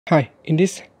Hi, in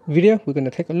this video, we're going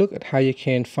to take a look at how you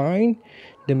can find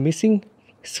the missing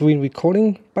screen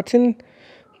recording button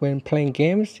when playing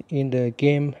games in the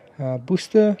game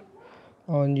booster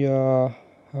on your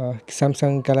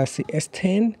Samsung Galaxy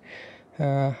S10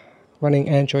 running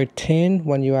Android 10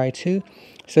 One UI 2.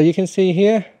 So you can see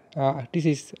here, this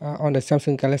is on the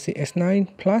Samsung Galaxy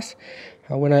S9 Plus.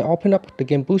 When I open up the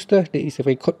game booster, there is a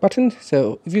record button.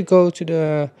 So if you go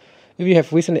to if you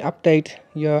have recently updated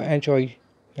your Android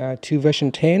 2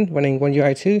 version 10 running One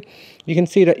UI 2, you can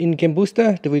see that in game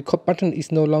booster the record button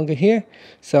is no longer here.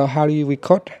 So how do you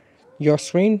record your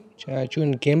screen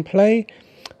during gameplay,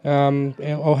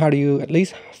 or how do you at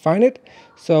least find it?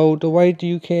 So the way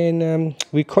you can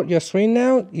record your screen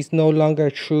now is no longer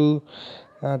through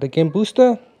the game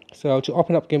booster. So to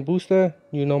open up game booster,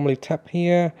 you normally tap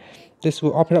here. This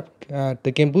will open up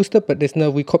the game booster, but there's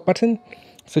no record button.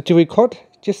 So to record,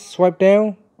 just swipe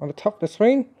down on the top of the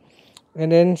screen, and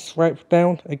then swipe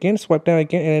down again, and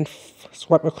then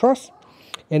swipe across.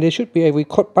 And there should be a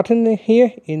record button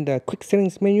here in the quick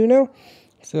settings menu now.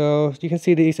 So you can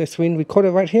see there is a screen recorder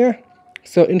right here.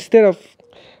 So instead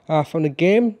of from the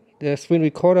game, the screen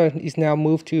recorder is now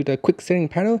moved to the quick setting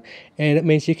panel, and it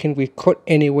means you can record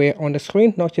anywhere on the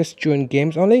screen, not just during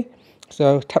games only.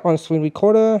 So tap on screen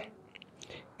recorder,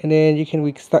 and then you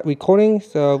can start recording.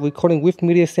 So recording with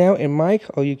media sound and mic,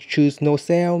 or you choose no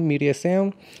sound, media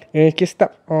sound, and just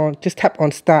tap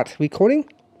on start recording,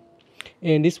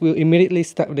 and this will immediately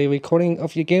start the recording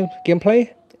of your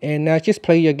gameplay. And now just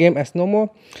play your game as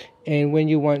normal. And when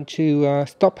you want to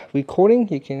stop recording,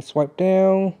 you can swipe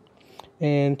down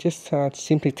and just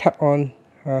simply tap on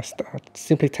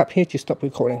simply tap here to stop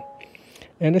recording.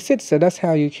 And that's it. So that's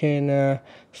how you can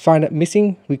find that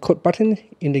missing record button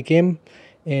in the game,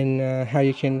 and how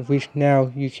you can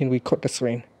record the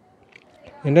screen.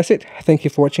 And that's it. Thank you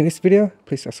for watching this video.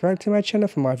 Please subscribe to my channel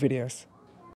for more videos.